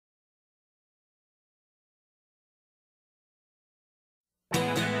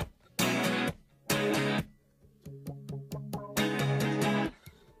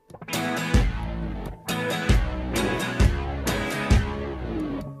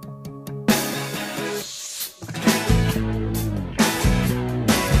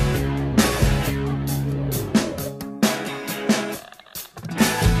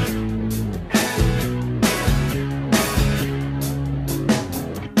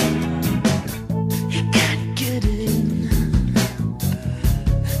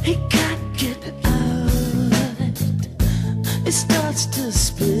It starts to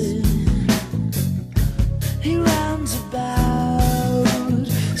spin. He rounds about.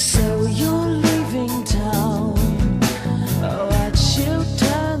 So you're leaving town. Watch you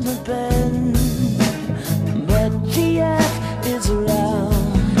turn the bend, but the F is around.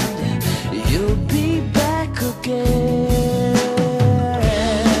 You'll be back again.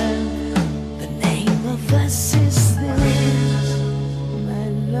 The name of us is this, my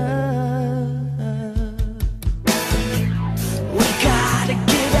love. We gotta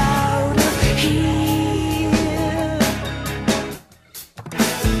get out of here.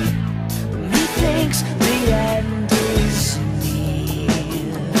 Methinks the end is near.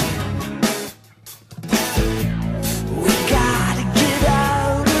 We gotta get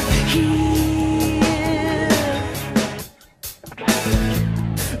out of here.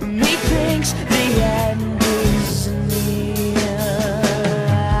 Methinks the end is near.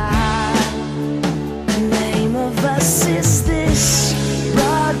 The name of us is this,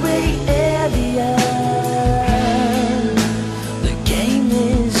 Broadway Alien. The game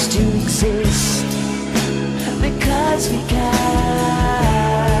is to exist because we can.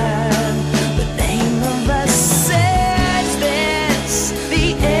 The name of us says this, the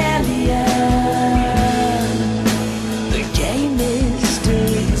alien. The game is to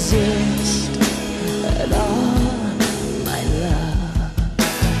exist at all, my love.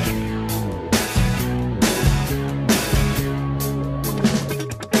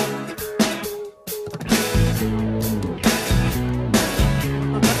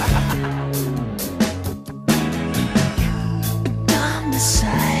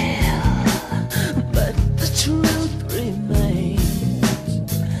 Domicile, but the truth remains.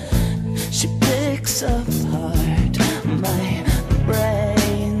 She picks apart my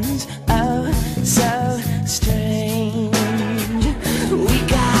brains. Oh, so strange. We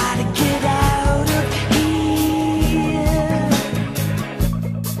gotta get out of here.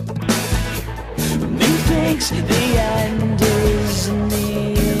 Methinks the end is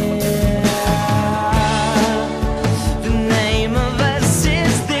near. The name of us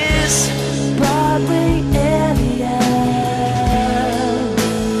is this, Broadway Alien.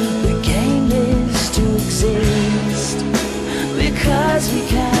 The game is to exist because we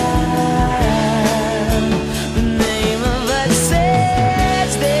can. The name of us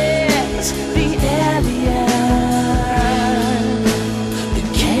is this, the alien. The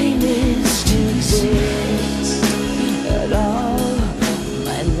game is to exist at all,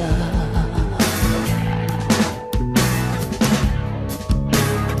 my love.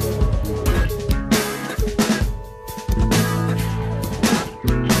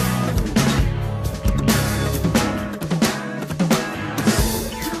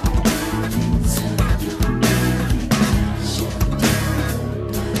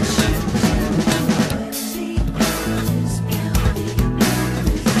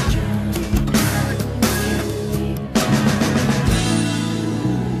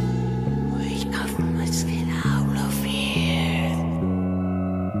 Let's get out of here.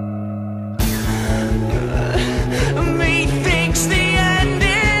 Methinks the end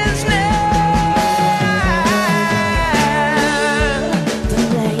is near. The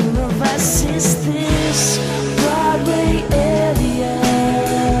name of us is this, Broadway Alien.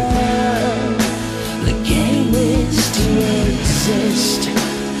 The game is to exist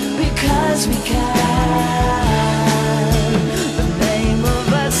because we can. The name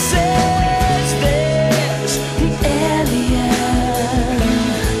of us is this, the alien.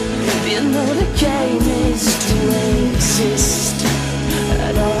 You know the game is to exist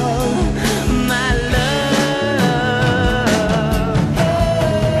at all, my love. Oh,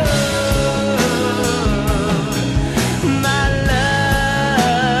 my love.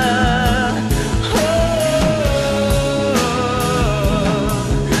 Oh,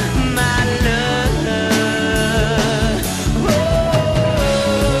 my love. Oh,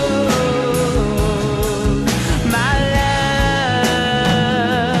 my love.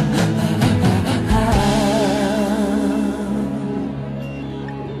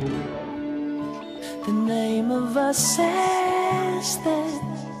 The name of us says that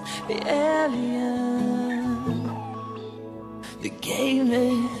the alien. The game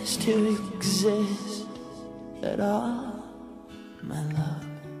is to exist at all, my love.